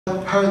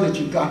her that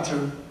you've got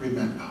to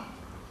remember.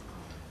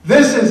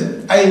 This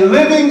is a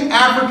living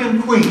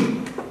African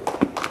queen,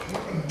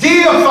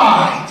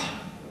 deified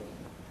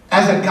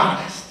as a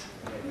goddess.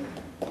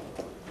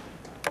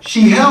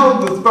 She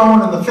held the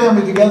throne and the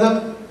family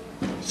together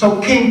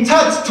so King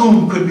Tut's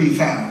tomb could be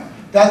found.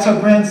 That's her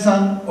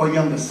grandson or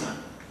youngest son.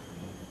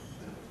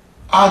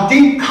 Our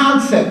deep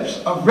concepts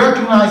of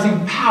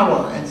recognizing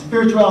power and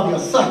spirituality are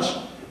such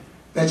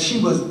that she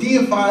was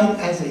deified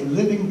as a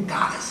living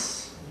goddess.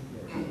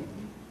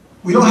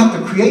 We don't have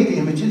to create the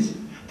images.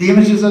 The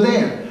images are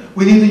there.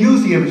 We need to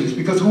use the images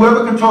because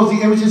whoever controls the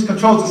images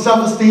controls the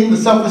self-esteem, the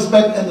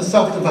self-respect, and the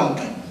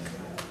self-development.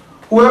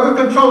 Whoever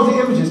controls the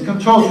images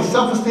controls the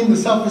self-esteem, the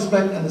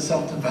self-respect, and the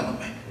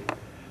self-development.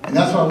 And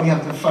that's why we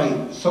have to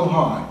fight so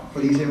hard for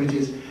these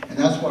images, and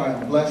that's why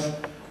I'm blessed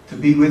to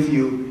be with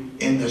you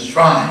in the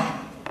shrine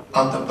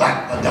of the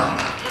Black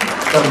Madonna,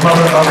 the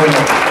mother of the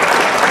earth.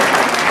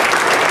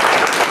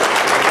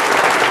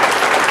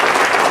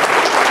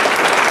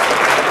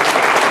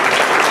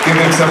 Give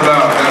him some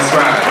love, that's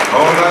right.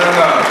 Whole lot of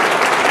love.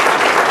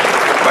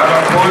 Baba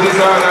poured this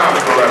out now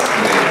for us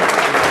today.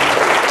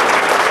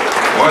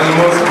 One of the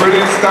most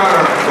brilliant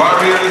scholar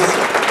warriors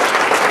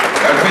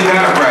that we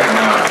have right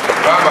now.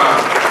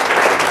 Baba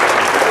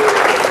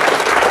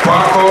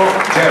Pt4.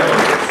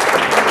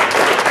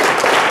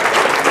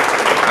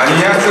 And he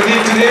has to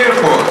leave to the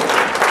airport.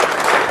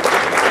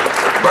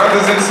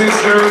 Brothers and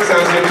sisters,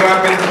 as you're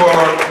clapping for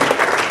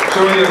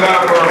showing your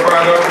love for our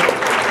brother,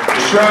 the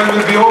shrine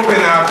will be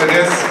open after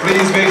this.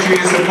 Please make sure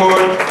you support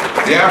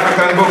the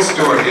African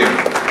bookstore here.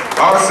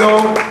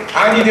 Also,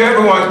 I need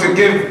everyone to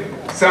give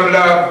some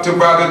love to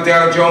Brother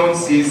Del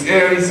Jones. He's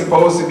here, he's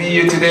supposed to be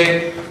here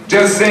today.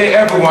 Just say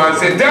everyone,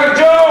 say Del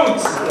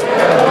Jones!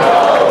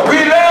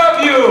 We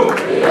love you!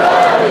 We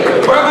love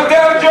you! Brother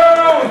Del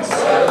Jones!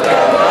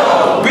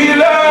 We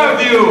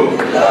love you!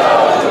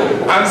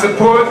 And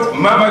support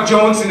Mama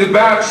Jones in the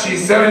back.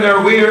 She's selling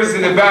her wares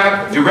in the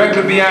back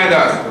directly behind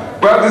us.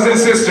 Brothers and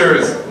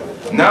sisters,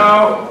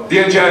 now the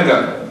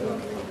agenda.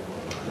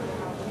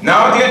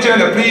 Now the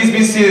agenda. Please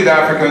be seated,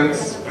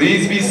 Africans.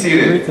 Please be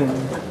seated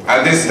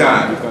at this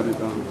time.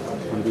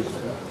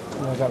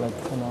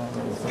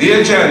 The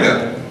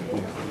agenda.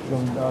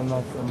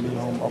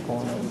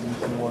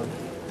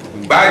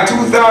 By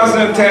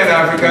 2010,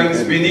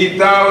 Africans, we need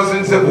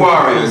thousands of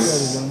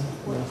warriors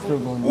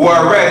who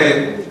are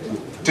ready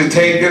to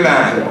take the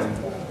land.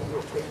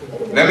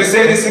 Let me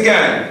say this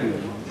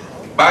again.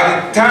 By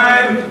the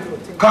time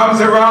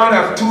comes around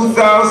of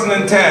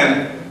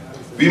 2010,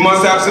 we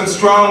must have some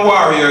strong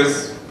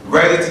warriors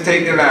ready to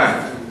take the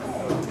land.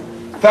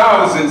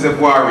 Thousands of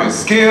warriors,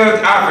 skilled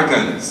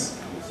Africans.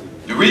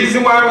 The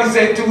reason why we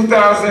say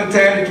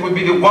 2010, it would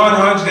be the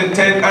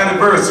 110th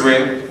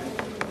anniversary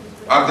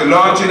of the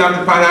launching of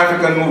the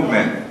Pan-African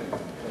movement.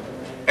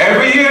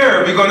 Every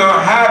year we're going to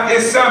have a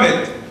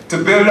summit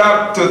to build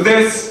up to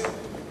this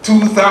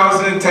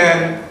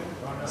 2010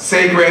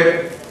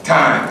 sacred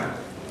time.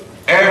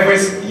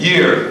 Every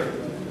year.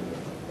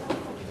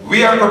 We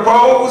have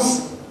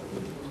proposed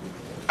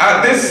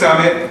at this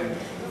summit.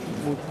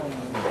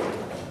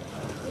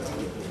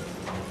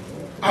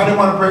 I didn't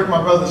want to break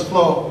my brother's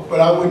flow,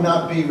 but I would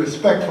not be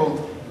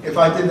respectful if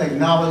I didn't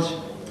acknowledge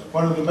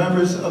one of the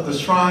members of the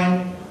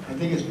shrine, I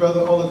think it's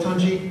Brother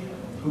Olatunji,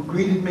 who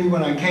greeted me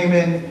when I came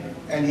in,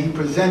 and he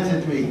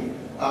presented me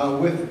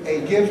with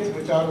a gift,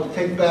 which I will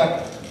take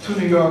back to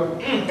New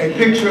York, a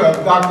picture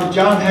of Dr.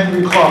 John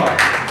Henry Clark.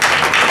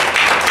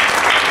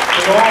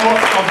 With all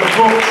of the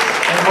books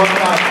and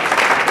whatnot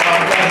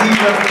that he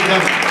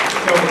represented.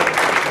 So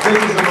this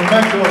is a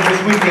memento of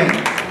this weekend.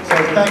 So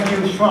thank you,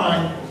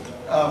 Shrine,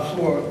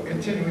 for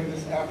continuing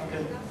this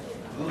African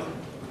look.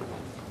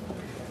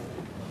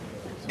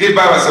 Give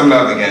Baba some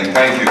love again.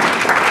 Thank you.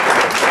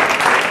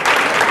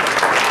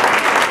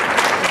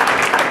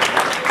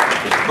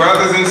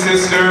 Brothers and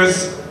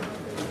sisters,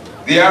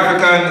 the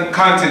African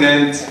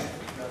continent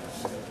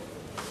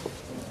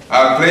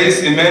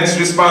placed immense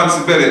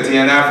responsibility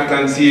on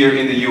Africans here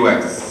in the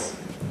U.S.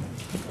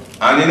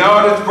 And in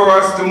order for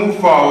us to move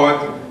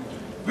forward,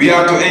 we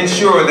have to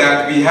ensure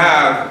that we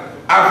have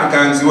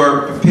Africans who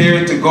are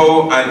prepared to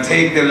go and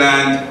take the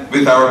land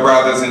with our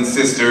brothers and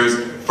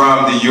sisters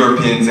from the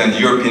Europeans and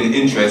European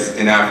interests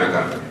in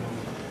Africa.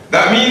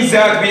 That means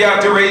that we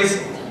have to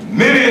raise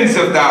millions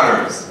of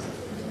dollars,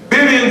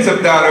 billions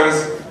of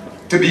dollars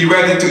to be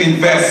ready to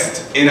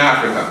invest in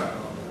Africa.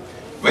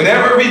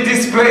 Whenever we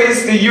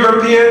displace the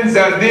Europeans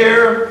and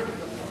their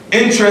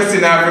interest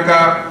in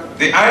Africa,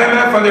 the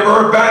IMF and the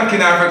World Bank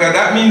in Africa,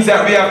 that means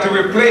that we have to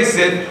replace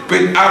it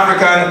with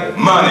African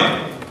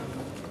money.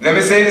 Let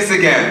me say this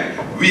again.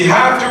 We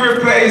have to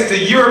replace the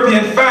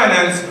European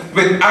finance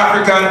with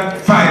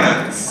African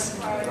finance.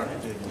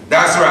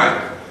 That's right.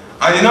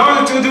 And in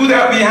order to do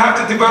that, we have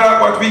to develop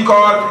what we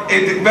call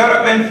a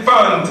development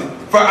fund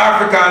for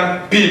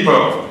African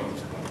people.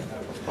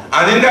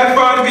 And in that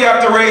fund, we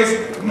have to raise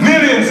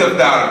millions of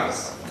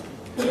dollars.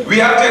 We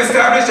have to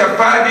establish a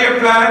 5-year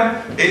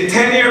plan, a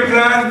 10-year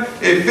plan,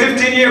 a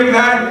 15-year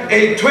plan,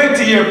 a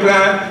 20-year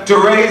plan to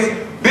raise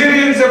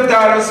billions of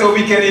dollars so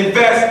we can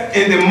invest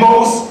in the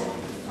most,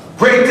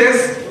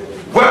 greatest,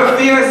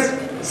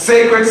 wealthiest,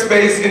 sacred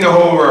space in the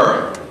whole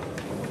world.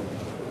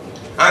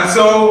 And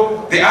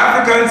so the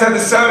Africans at the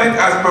summit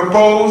has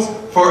proposed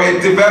for a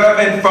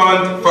development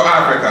fund for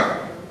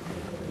Africa.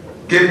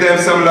 Give them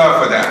some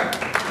love for that.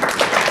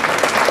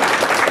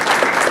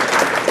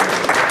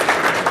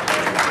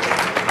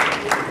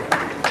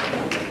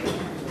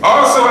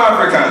 Also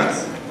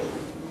Africans,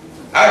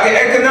 at the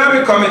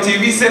Economic Committee,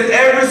 we said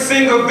every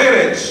single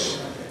village,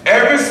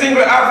 every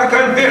single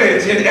African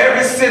village in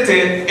every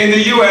city in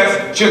the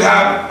US should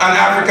have an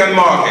African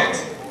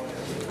market.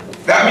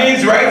 That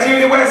means right here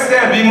in the West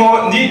End, we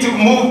need to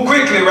move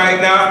quickly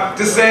right now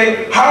to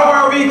say, how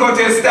are we going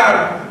to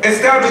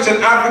establish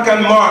an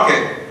African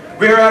market?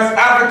 Whereas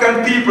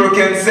African people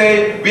can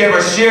say we have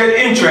a shared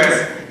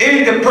interest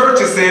in the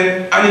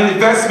purchasing and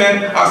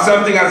investment of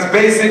something as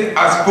basic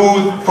as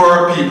food for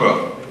our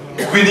people.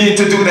 We need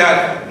to do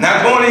that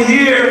not only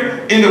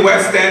here in the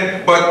West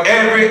End, but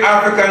every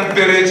African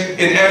village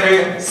in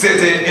every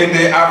city in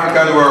the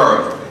African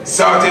world,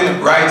 starting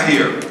right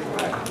here.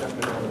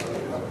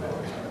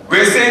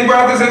 We're saying,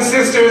 brothers and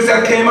sisters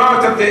that came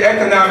out of the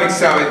economic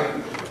summit,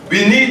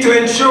 we need to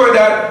ensure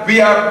that we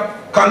have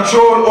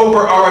control over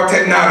our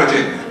technology.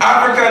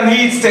 Africa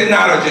needs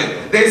technology.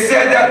 They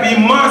said that we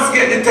must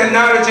get the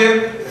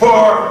technology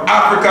for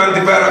African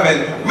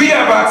development. We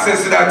have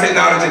access to that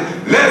technology.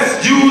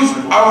 Let's use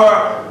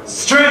our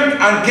strength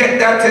and get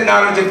that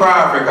technology for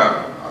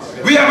Africa.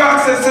 We have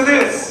access to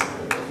this.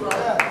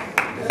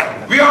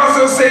 We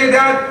also say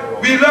that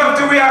we love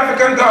to wear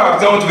African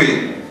garbs, don't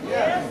we?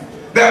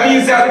 That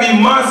means that we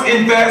must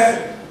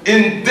invest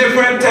in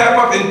different type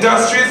of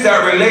industries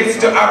that relates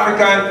to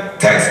African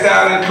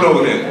textile and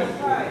clothing,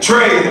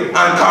 trade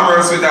and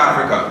commerce with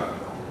Africa.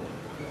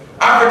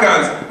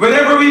 Africans,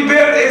 whenever we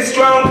build a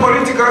strong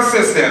political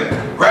system,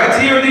 right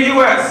here in the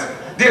US,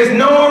 there's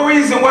no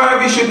reason why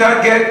we should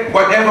not get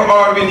whatever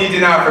oil we need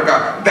in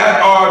Africa.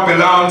 That oil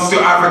belongs to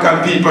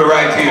African people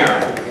right here.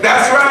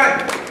 That's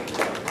right.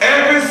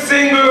 Every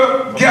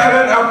single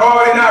gallon of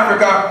oil in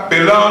Africa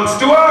belongs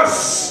to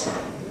us.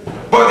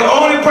 But the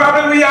only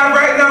problem we have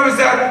right now is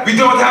that we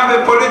don't have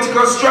a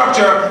political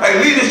structure,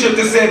 a leadership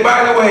to say,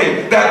 by the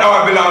way, that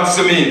oil belongs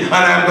to me and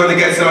I'm going to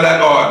get some of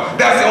that oil.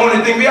 That's the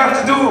only thing we have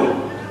to do.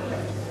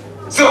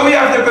 So we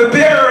have to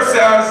prepare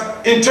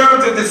ourselves in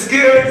terms of the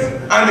skills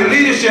and the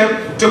leadership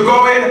to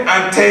go in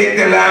and take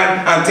the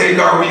land and take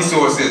our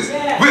resources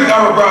with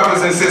our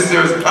brothers and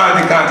sisters on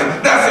the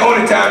continent. That's the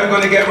only time we're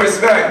going to get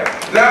respect.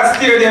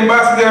 Last year, the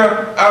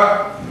ambassador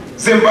of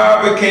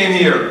Zimbabwe came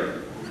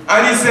here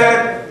and he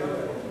said,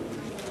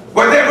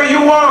 whatever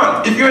you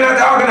want, if you're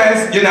not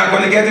organized, you're not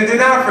going to get it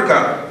in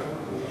Africa.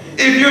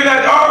 If you're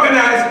not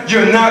organized,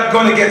 you're not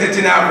going to get it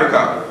in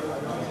Africa.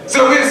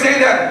 So we're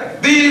saying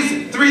that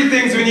these three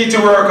things we need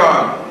to work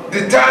on.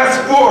 The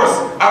task force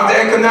of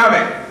the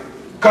Economic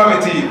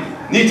Committee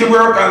need to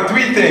work on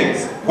three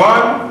things.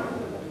 One,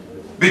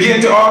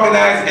 begin to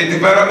organize a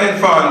development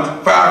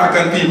fund for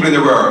African people in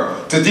the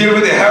world to deal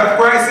with the health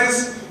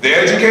crisis, the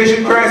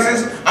education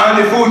crisis, and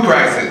the food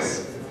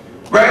crisis.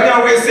 Right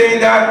now we're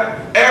saying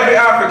that every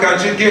African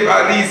should give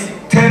at least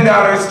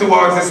 $10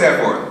 towards this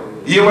effort.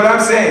 You hear what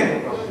I'm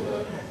saying?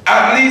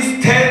 At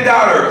least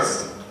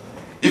 $10.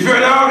 If you're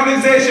an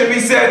organization, we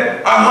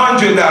said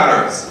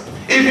 $100.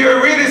 If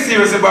you're really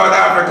serious about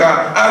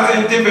Africa, as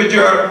an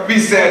individual, we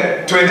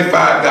said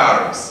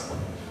 $25.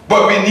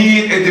 But we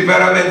need a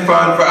development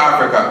fund for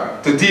Africa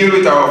to deal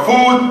with our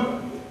food,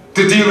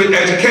 to deal with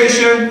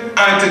education,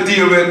 and to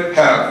deal with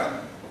health.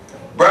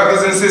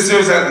 Brothers and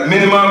sisters, at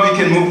minimum, we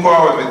can move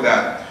forward with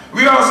that.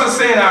 We're also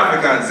saying,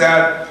 Africans,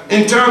 that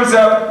in terms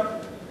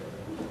of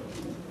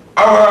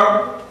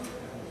our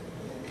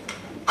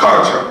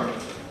culture,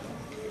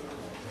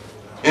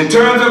 in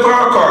terms of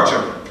our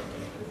culture,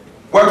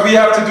 what we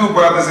have to do,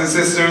 brothers and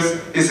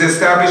sisters, is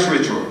establish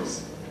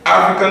rituals.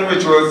 African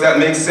rituals that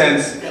make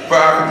sense for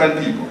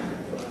African people.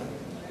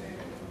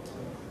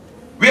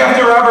 We have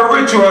to have a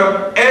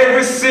ritual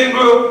every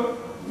single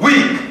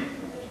week.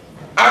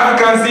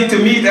 Africans need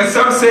to meet at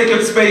some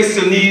sacred space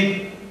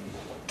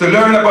to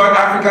learn about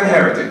African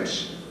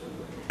heritage.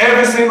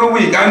 Every single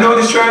week. I know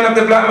the Shrine of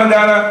the Black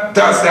Madonna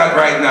does that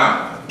right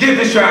now. Give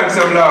the Shrine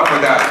some love for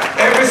that.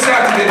 Every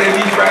Saturday they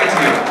meet right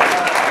here.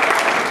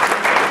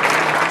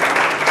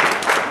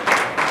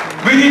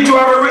 We need to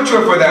have a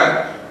ritual for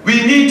that.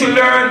 We need to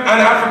learn an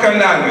African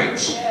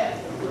language.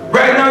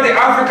 Right now the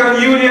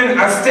African Union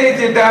has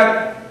stated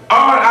that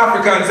all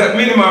Africans at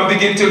minimum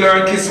begin to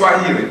learn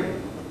Kiswahili.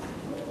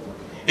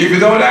 If you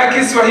don't like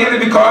Kiswahili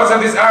because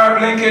of its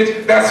Arab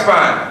linkage, that's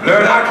fine.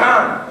 Learn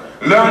Akan,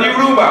 learn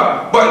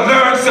Yoruba, but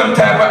learn some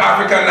type of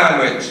African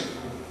language.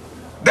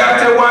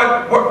 That's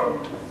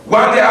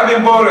what the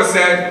Abimbola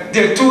said,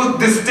 there are two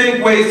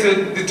distinct ways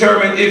to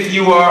determine if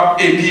you are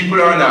a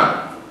people or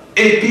not.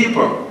 A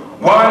people.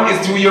 One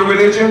is through your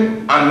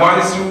religion, and one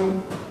is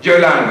through your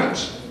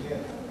language.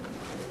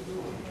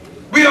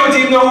 We don't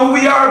even know who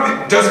we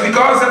are just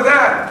because of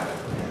that.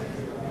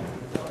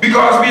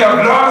 Because we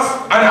have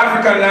lost an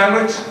African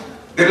language,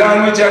 the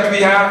language that we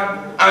have,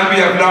 and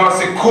we have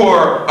lost the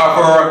core of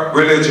our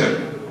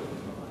religion.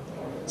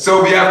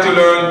 So we have to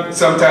learn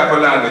some type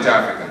of language,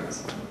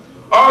 Africans.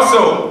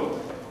 Also,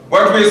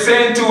 what we're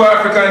saying to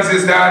Africans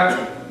is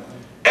that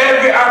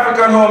every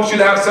African home should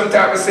have some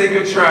type of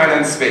sacred shrine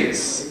and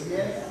space.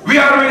 We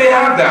already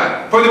have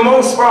that, for the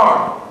most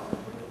part.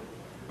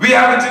 We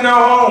have it in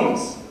our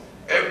homes.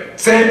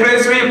 Same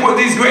place where you put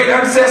these great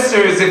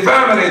ancestors, the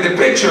family, the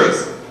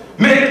pictures.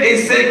 Make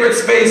a sacred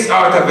space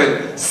out of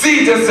it.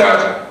 See it as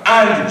such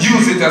and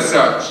use it as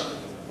such.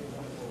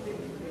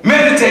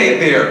 Meditate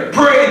there,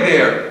 pray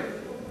there.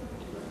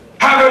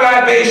 Have a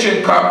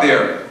libation cup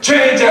there.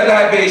 Change that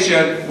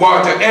libation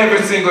water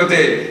every single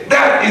day.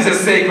 That is a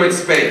sacred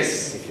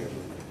space.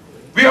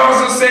 We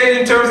also say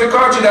in terms of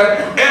culture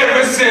that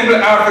every single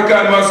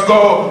African must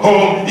go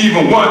home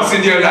even once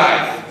in their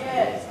life.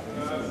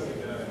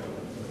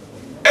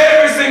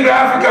 Every single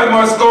African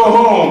must go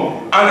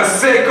home on a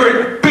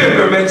sacred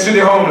pilgrimage to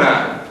the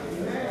homeland.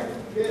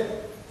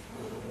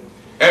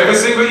 Every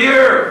single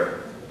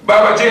year,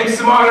 Baba James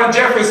Small and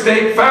Jeffries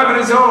take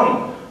families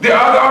home. There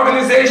are other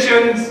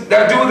organizations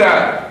that do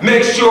that.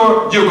 Make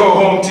sure you go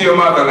home to your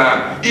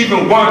motherland,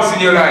 even once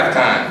in your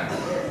lifetime.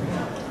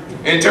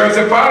 In terms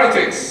of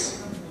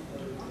politics,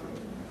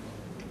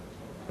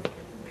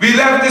 we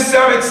left the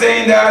summit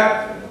saying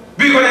that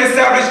we're going to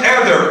establish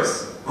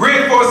elders,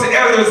 reinforce the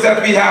elders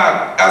that we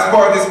have as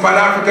part of this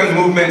Pan-African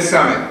Movement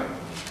Summit.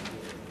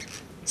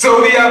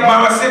 So we have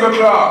Mama Sybil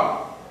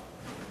Clark,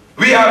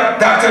 we have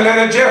Dr.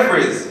 Leonard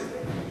Jeffries,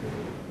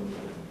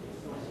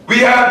 we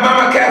have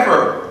Mama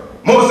Keffer.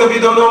 Most of you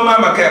don't know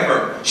Mama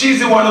Keffer. She's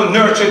the one who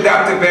nurtured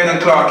Dr. Ben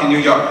and Clark in New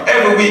York.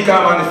 Every week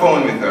I'm on the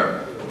phone with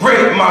her.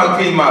 Great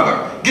Queen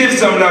Mother. Give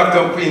some love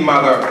to Queen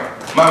Mother,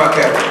 Mama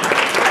Keffer.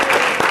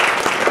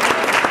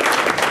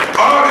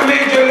 All the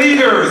major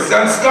leaders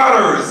and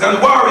scholars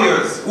and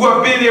warriors who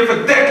have been here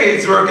for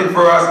decades working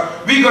for us,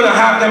 we're going to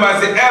have them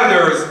as the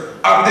elders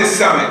of this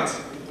summit.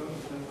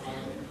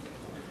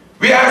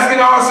 We're asking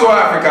also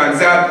Africans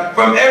that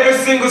from every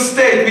single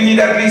state we need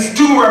at least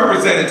 2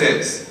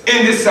 representatives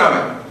in this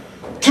summit.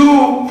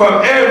 2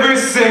 from every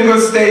single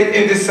state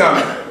in this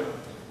summit.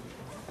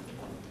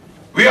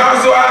 We're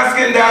also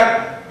asking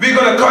that we're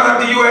going to cut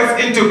up the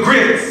U.S. into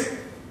grids.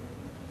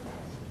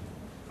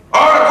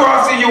 All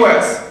across the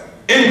U.S.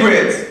 in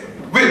grids,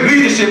 with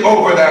leadership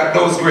over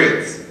those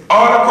grids.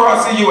 All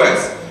across the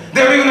U.S.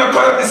 Then we're going to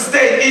cut up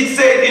each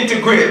state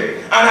into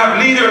grid and have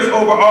leaders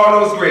over all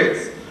those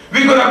grids.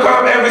 We're going to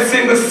cut up every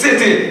single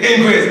city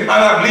in grids and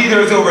have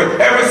leaders over it.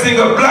 Every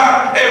single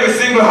block, every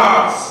single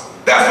house.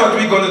 That's what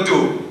we're going to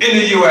do in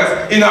the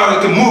U.S. in order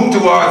to move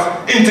towards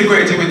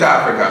integrating with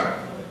Africa.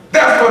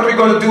 That's what we're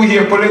going to do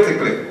here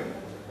politically.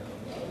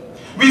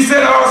 We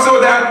said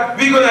also that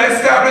we're going to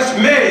establish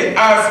May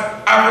as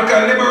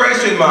African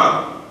Liberation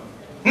Month.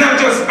 Not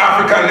just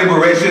African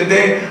Liberation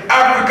Day,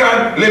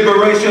 African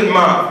Liberation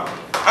Month.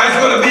 And it's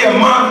going to be a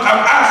month of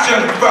action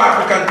for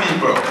African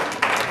people.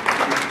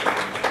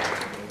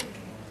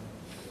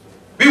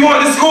 We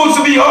want the schools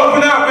to be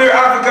open up where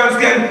Africans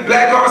can,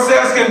 like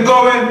ourselves, can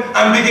go in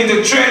and begin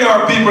to train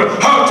our people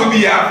how to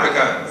be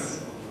Africans.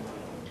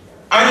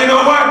 And you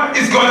know what?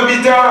 It's going to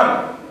be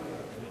done.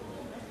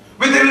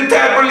 With the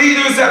type of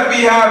leaders that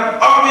we have,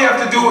 all we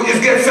have to do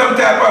is get some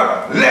type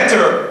of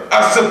letter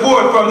of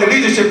support from the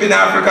leadership in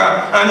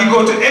Africa, and you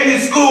go to any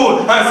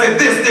school and say,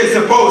 this is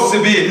supposed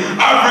to be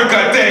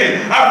Africa Day,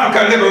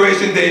 African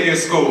Liberation Day in your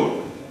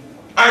school.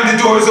 And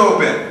the door is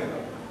open.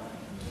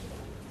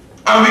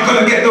 And we're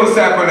going to get those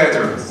type of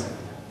letters.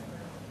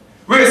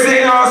 We're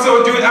saying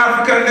also during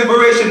African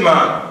Liberation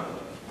Month,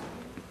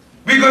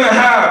 we're going to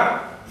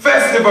have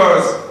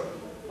festivals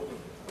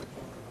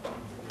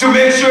to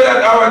make sure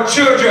that our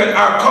children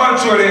are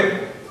culturally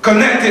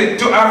connected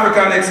to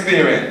African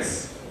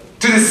experience,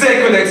 to the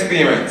sacred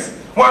experience.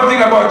 One thing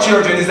about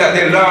children is that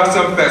they love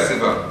some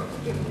festival.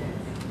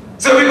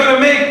 So we're going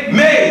to make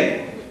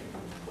May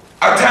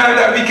a time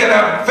that we can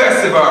have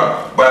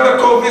festival. Brother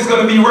Kofi is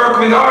going to be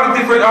working with all the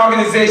different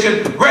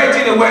organizations right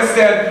in the West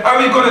End, and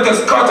we're going to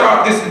just cut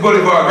off this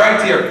boulevard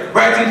right here,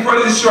 right in front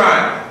of the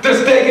shrine.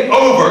 Just take it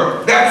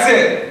over. That's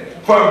it.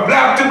 From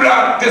block to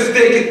block, just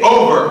take it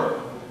over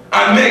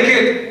and make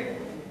it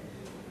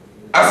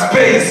a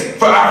space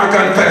for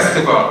African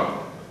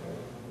festival.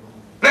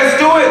 Let's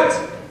do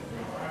it.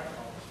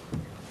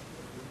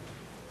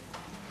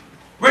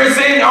 We're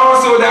saying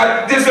also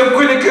that there's some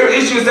critical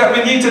issues that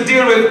we need to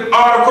deal with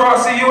all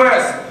across the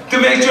U.S. to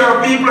make sure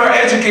our people are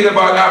educated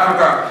about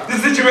Africa. The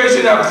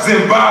situation of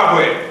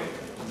Zimbabwe.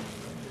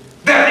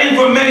 That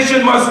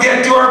information must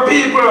get to our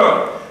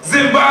people.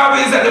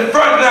 Zimbabwe is at the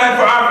front line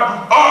for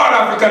all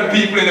African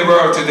people in the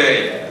world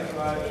today.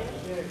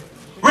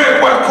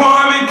 What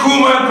Kwame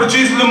Nkrumah and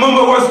Patrice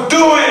Lumumba was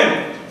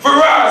doing for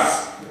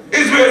us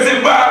is where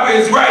Zimbabwe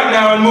is right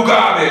now in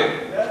Mugabe.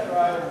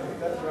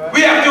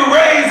 We have to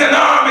raise an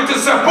army to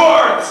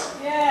support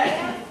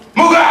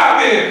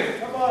Mugabe.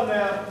 Come on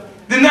now.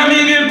 The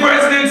Namibian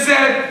president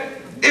said,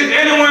 if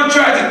anyone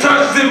tried to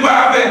touch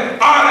Zimbabwe,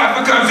 all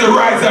Africans will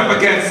rise up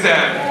against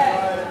them.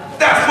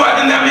 That's what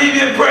the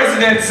Namibian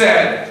president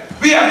said.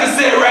 We have to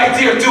say it right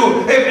here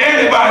too. If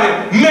anybody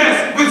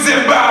mess with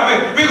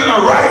Zimbabwe, we're going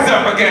to rise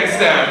up against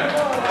them.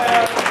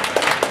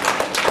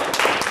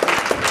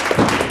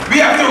 We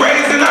have to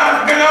raise an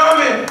African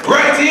army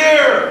right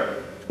here.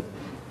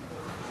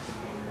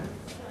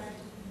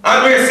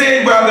 And we're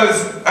saying,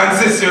 brothers and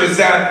sisters,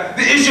 that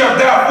the issue of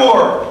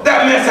Darfur,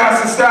 that mess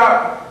has to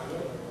stop.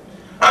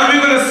 And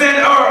we're going to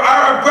send our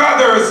Arab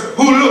brothers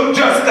who look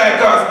just like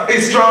us a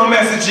strong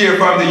message here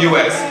from the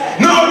U.S.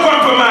 No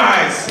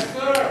compromise.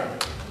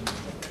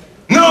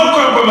 No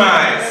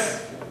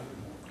compromise.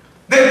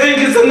 They think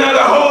it's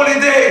another holy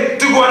day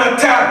to go and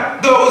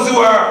attack those who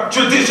are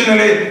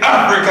traditionally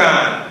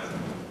African.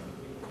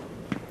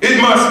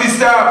 It must be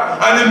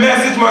stopped, and the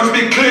message must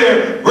be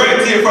clear right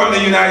here from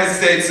the United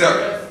States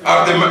of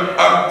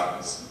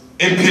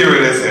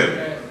imperialism.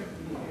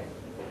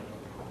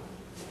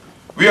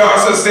 We are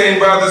also saying,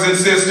 brothers and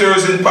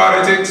sisters in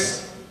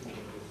politics,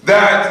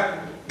 that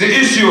the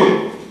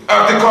issue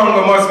of the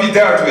Congo must be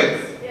dealt with.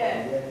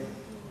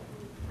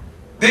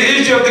 The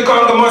issue of the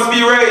Congo must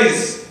be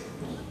raised.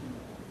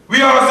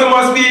 We also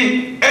must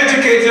be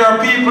educating our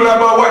people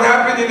about what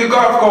happened in the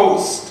Gulf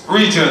Coast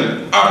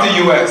region of the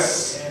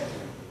U.S.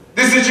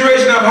 The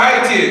situation of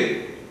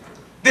Haiti.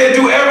 They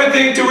do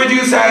everything to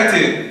reduce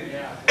Haiti.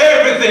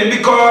 Everything,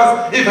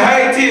 because if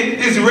Haiti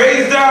is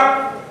raised up,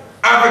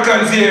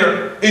 Africans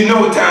here in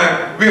no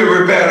time will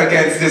rebel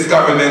against this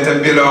government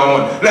and build our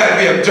own, like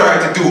we have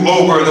tried to do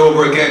over and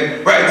over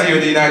again right here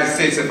in the United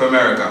States of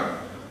America.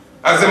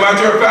 As a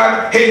matter of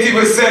fact, Haiti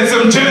will send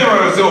some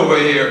generals over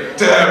here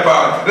to help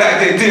out, like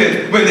they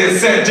did when they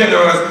sent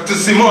generals to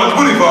Simon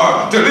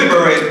Bolivar to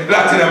liberate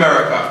Latin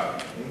America.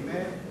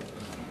 Amen.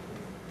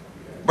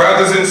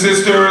 Brothers and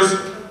sisters,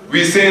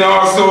 we're saying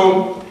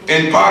also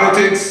in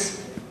politics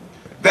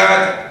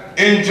that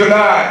in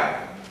July,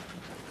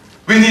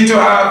 we need to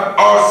have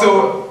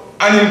also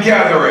an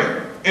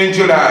in-gathering in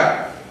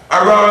July,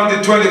 around the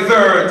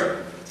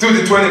 23rd through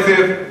the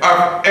 25th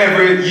of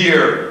every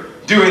year,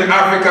 during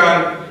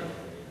Pan-African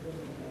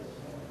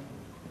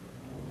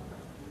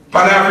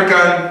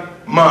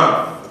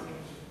Month,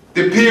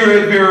 the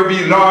period where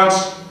we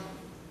launched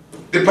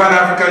the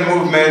Pan-African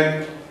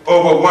movement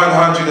over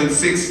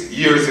 106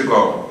 years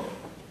ago,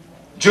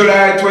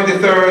 July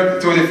 23rd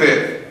through the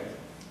 5th.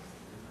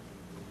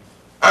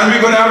 And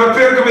we're going to have a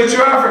pilgrimage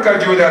to Africa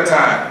during that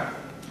time.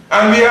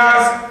 And we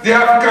ask the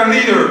African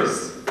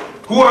leaders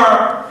who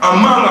are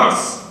among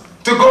us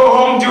to go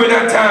home during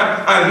that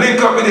time and link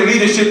up with the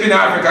leadership in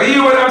Africa. You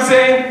hear what I'm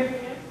saying?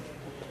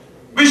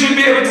 We should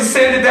be able to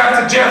send the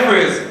Dr.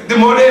 Jeffries, the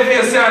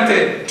Molefi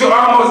Asante, to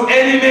almost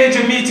any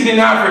major meeting in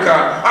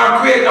Africa,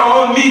 or create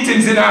our own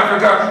meetings in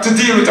Africa to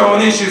deal with our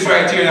own issues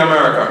right here in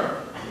America.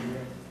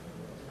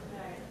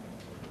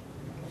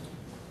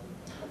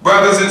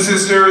 Brothers and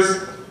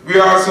sisters, we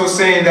are also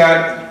saying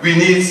that we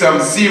need some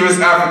serious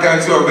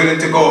Africans who are willing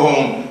to go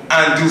home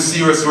and do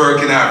serious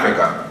work in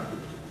Africa.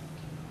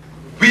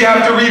 We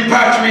have to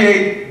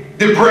repatriate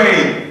the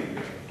brain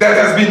that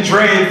has been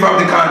drained from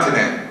the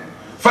continent.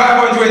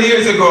 500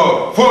 years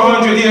ago,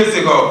 400 years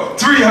ago,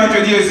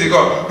 300 years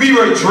ago, we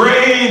were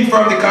drained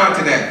from the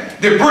continent.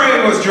 The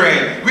brain was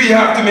drained. We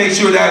have to make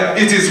sure that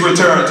it is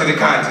returned to the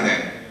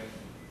continent.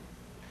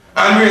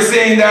 And we're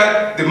saying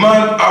that the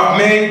month of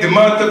May, the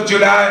month of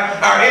July,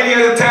 or any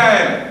other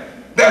time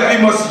that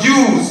we must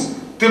use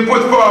to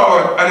put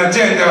forward an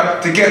agenda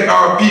to get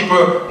our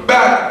people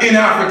back in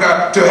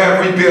Africa to help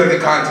rebuild the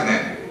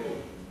continent.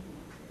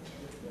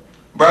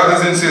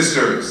 Brothers and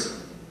sisters,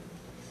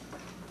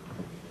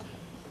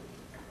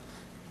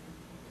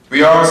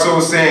 we are also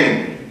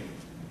saying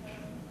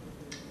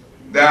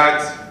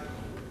that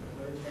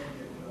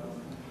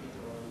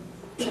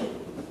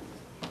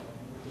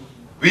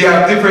we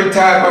have different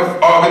type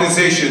of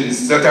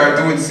organizations that are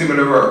doing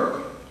similar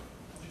work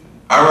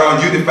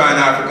around unifying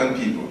African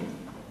people.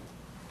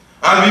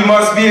 And we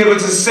must be able to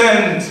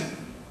send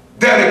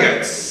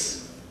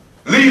delegates,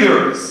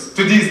 leaders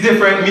to these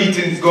different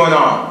meetings going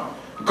on.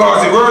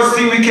 Because the worst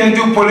thing we can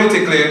do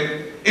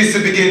politically is to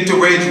begin to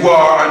wage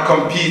war and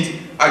compete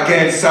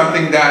against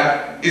something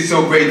that is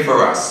so great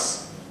for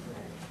us.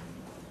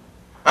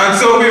 And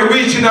so we're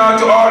reaching out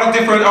to all the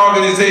different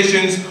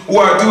organizations who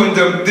are doing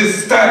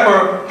this type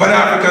of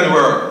Pan-African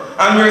work.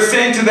 And we're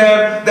saying to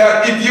them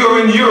that if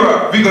you're in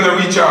Europe, we're going to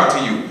reach out to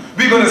you.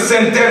 We're going to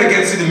send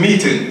delegates to the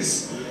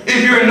meetings.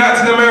 If you're in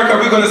Latin America,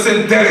 we're going to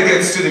send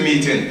delegates to the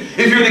meeting.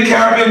 If you're in the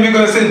Caribbean, we're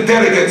going to send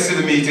delegates to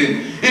the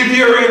meeting. If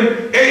you're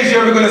in Asia,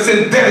 we're going to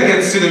send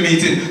delegates to the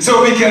meeting.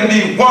 So we can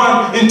be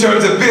one in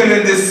terms of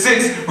building this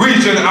 6th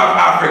region of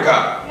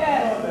Africa.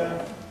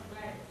 Yeah.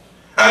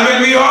 And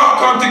when we all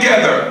come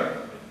together,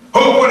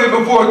 hopefully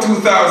before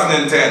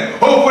 2010,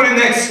 hopefully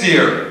next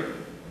year,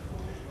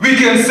 we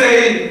can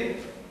say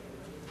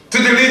to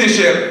the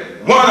leadership,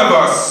 one of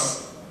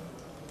us,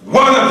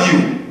 one of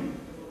you,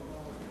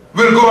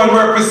 will go and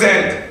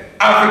represent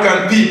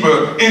African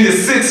people in the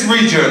 6th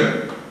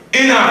region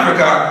in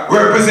Africa,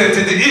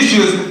 representing the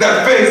issues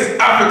that face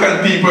African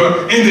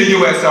people in the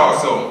US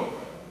also.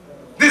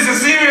 This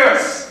is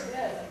serious,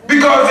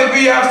 Because if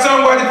we have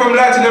somebody from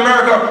Latin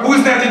America who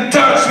is not in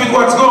touch with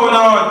what's going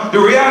on, the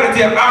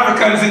reality of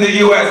Africans in the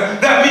US,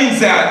 that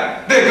means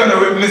that they're going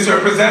to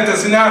misrepresent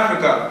us in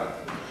Africa.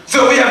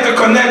 So we have to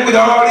connect with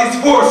all these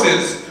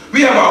forces.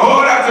 We have a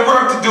whole lot of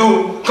work to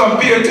do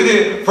compared to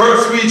the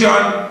first region,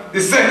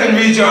 the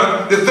second region,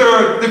 the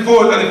third, the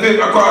fourth, and the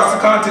fifth across the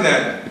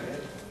continent.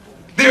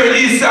 They're in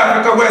East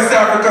Africa, West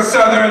Africa,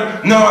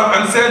 Southern, North,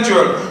 and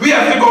Central. We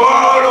have to go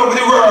all over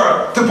the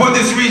world to put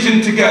this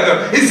region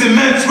together. It's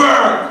immense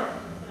work.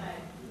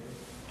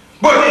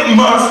 But it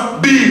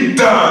must be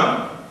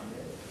done.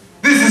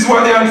 This is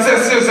what the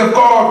ancestors have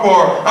called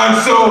for, and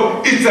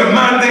so it's a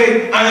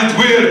mandate, and it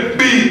will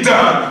be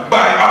done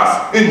by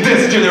us in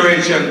this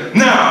generation.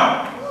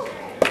 Now,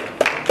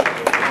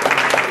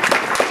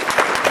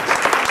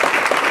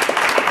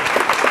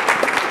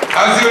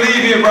 as you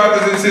leave here,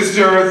 brothers and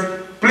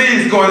sisters,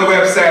 please go on the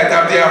website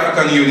of the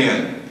African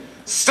Union.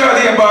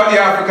 Study about the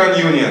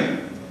African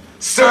Union.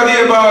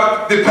 Study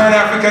about the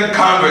Pan-African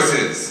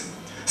Congresses.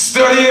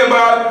 Study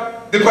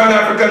about the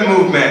Pan-African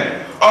movement.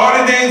 All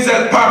the names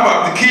that pop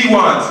up, the key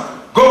ones,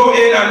 go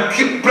in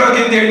and plug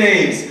in their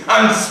names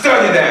and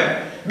study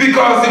them.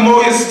 Because the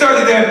more you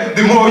study them,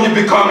 the more you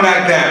become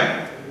like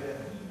them.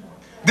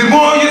 The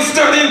more you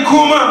study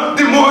Nkrumah,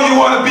 the more you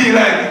want to be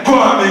like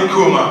Kwame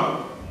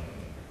Nkrumah.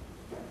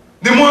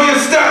 The more you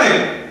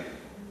study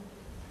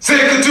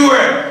Sekou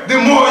Touré, the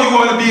more you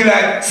want to be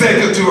like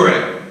Sekou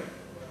Touré.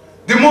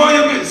 The more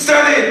you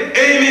study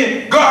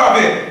Amy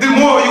Garvey, the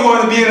more you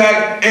want to be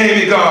like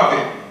Amy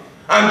Garvey.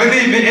 And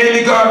believe me,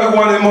 Amy Garvey,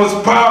 one of the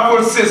most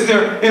powerful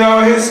sisters in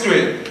our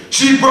history.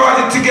 She brought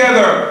it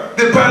together,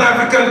 the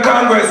Pan-African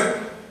Congress,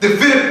 the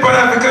 5th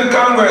Pan-African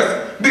Congress,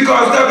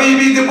 because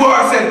W.E.B. Du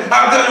Bois said,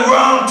 I've done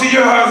wrong to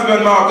your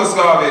husband, Marcus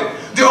Garvey.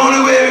 The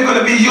only way we're going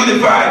to be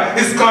unified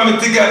is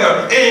coming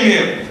together,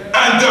 Amy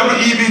and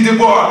W.E.B. Du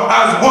Bois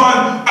as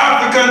one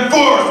African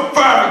force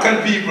for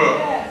African people.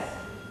 Yes.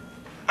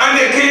 And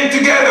they came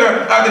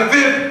together at the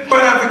 5th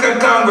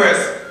Pan-African Congress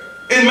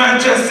in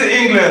Manchester,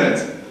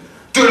 England,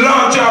 to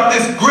launch up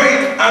this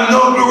great and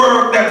noble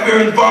work that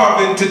we're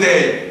involved in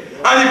today.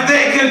 And if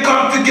they can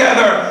come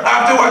together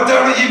after what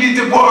W.E.B.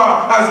 Du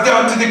Bois has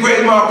done to the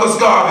great Marcus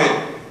Garvey,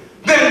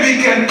 then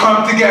we can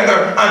come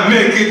together and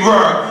make it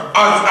work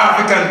as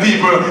African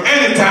people,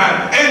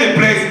 anytime, any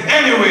place,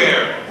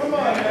 anywhere. Come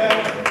on, man.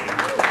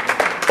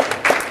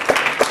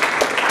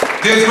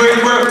 There's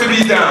great work to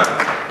be done.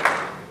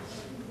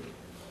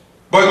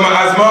 But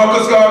as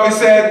Marcus Garvey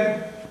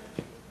said,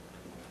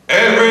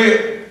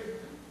 every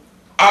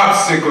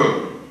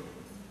obstacle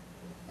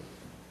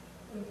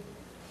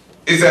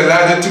is a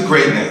ladder to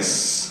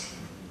greatness.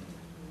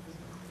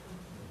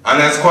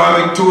 And as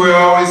Kwame Touré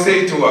always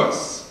say to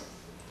us,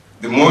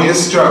 the more you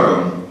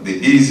struggle, the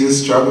easier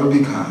struggle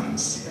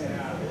becomes.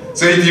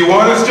 So if you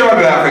want to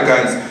struggle,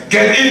 Africans,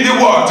 get in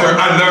the water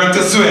and learn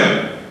to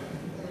swim.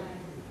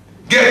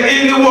 Get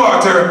in the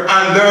water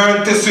and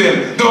learn to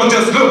swim. Don't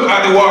just look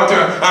at the water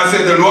and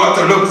say the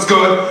water looks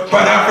good,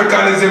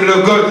 Pan-Africanism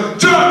looks good.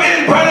 Jump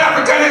in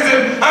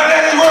Pan-Africanism and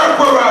let it work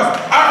for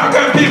us.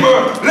 African people,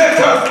 let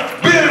us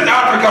build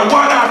Africa,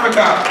 one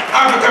Africa.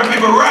 African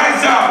people,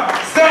 rise up,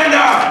 stand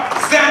up,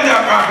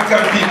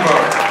 African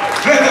people.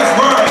 Let us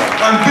work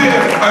and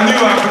build a new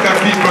African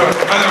people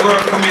and a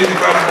world community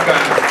for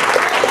Africans.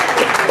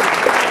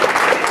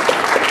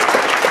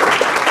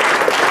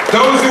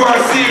 Those who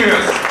are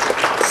serious,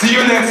 see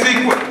you next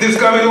week, this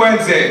coming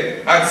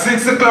Wednesday, at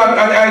 6 o'clock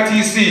at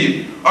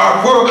ITC,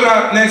 or 4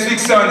 o'clock next week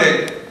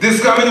Sunday.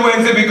 This coming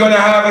Wednesday, we're going to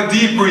have a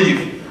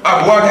debrief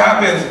of what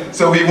happened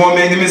so we won't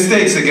make the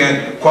mistakes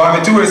again.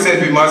 Kwame Touré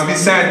said we must be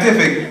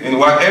scientific in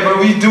whatever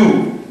we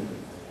do.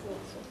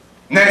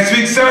 Next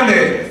week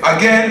Sunday,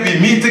 again, we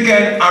meet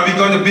again and we're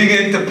going to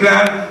begin to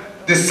plan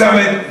the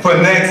summit for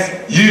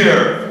next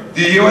year.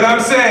 Do you hear what I'm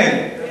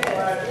saying?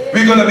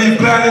 We're going to be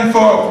planning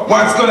for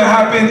what's going to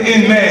happen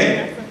in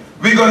May.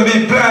 We're going to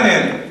be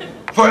planning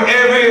for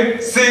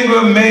every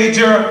single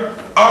major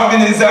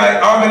organized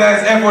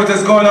effort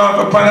that's going on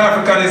for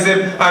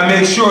Pan-Africanism and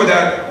make sure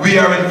that we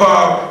are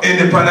involved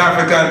in the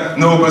Pan-African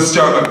noble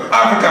struggle.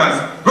 Africans,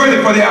 ready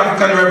for the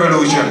African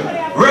Revolution.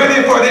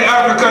 Ready for the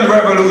African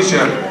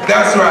Revolution.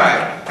 That's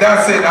right.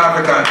 That's it,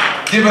 African.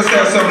 Give us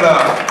some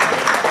love.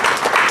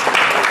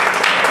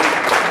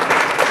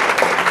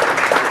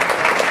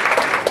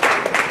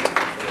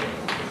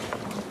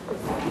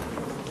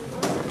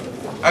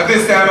 At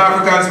this time,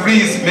 Africans,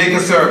 please make a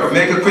circle.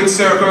 Make a quick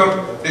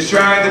circle. The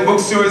shrine, the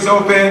bookstore is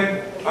open.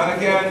 And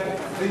again,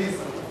 please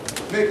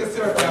make a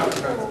circle,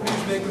 Africans.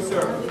 Please make a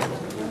circle.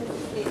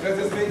 Let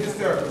us make a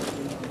circle.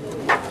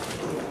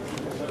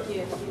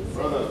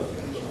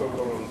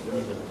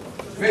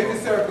 Make the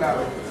circle,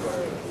 Africans.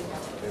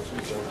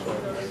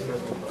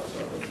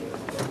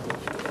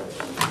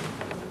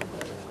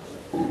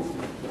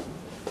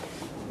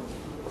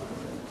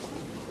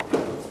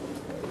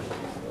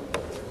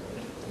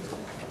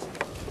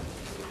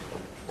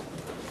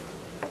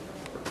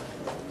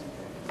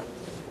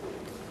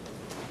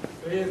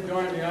 Please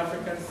join the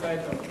African side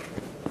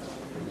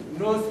of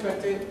no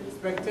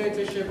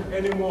spectatorship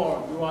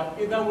anymore. You are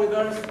either with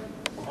us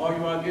or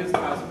you are against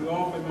us. We are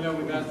all familiar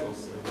with that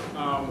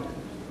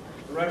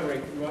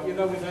rhetoric. You are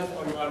either with us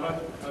or you are not.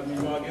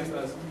 You are against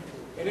us.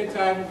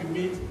 Anytime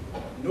we meet,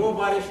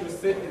 nobody should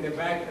sit in the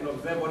back and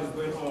observe what is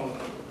going on.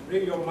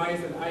 Bring your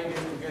minds and ideas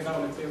together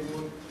on the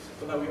table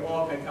so that we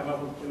all can come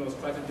up with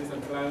strategies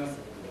and plans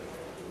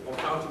of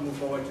how to move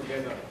forward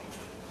together.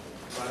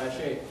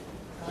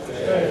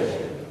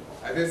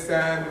 At this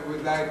time, we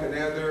would like an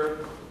elder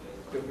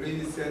to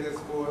please send us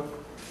forth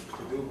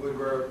to do good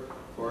work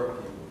for our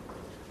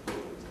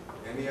people.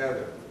 Any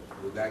other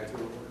would like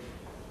to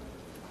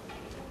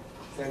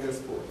send us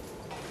forth?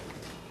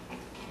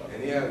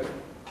 Any other?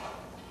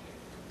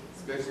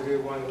 Especially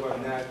one who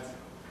have not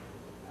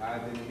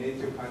had any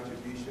major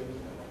contribution.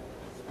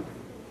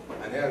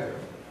 An elder.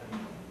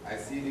 I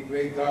see the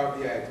great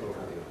Garveyite over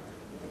there.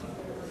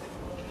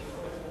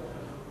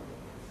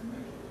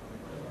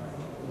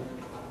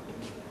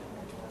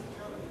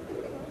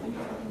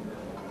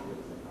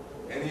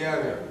 Any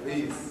other,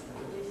 please?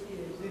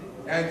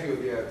 Thank you,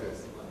 the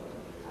elders.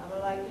 I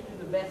would like to do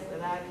the best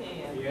that I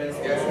can. Yes,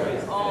 yes,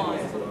 sir. On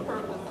to the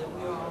purpose that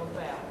we are all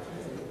about.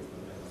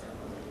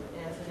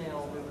 As an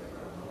elder.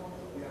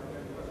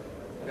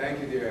 Thank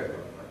you, dear elder.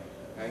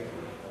 Thank you.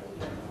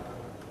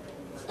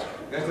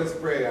 Let us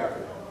pray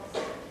after.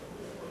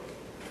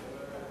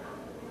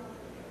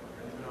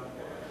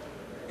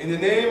 In the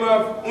name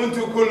of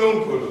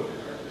Untukulunkulu,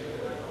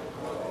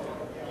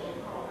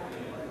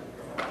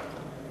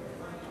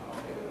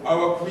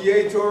 our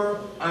Creator,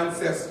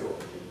 Ancestor,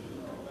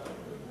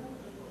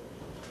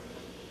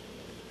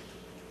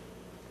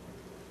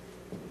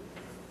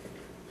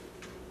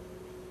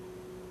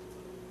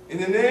 in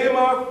the name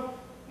of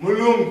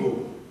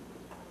Mulungu,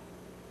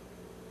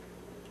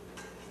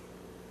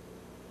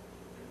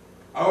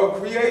 our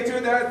Creator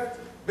that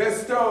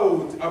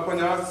bestowed upon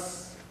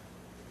us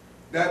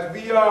that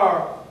we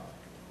are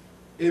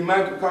a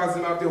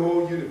microcosm of the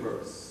whole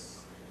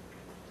universe.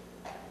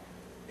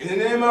 In the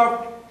name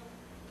of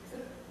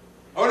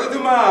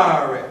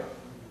Olodumare,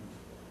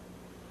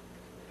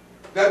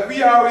 that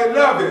we are a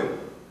loving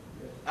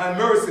and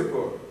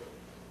merciful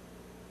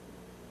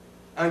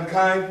and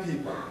kind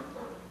people.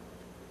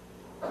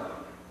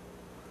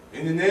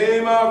 In the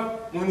name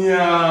of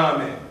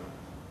Munyame,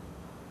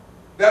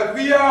 that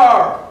we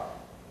are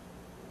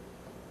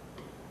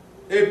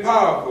a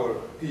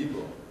powerful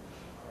people.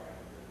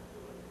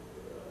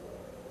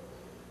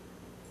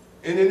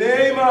 In the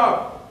name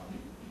of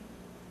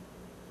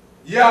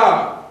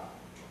Yah,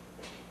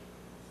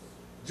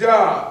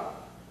 Jah,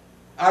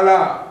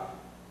 Allah,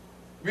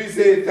 we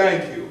say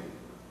thank you.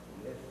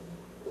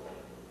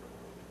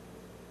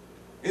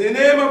 In the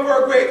name of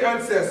our great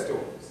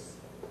ancestors,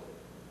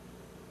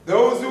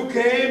 those who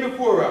came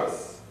before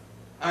us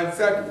and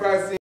sacrificed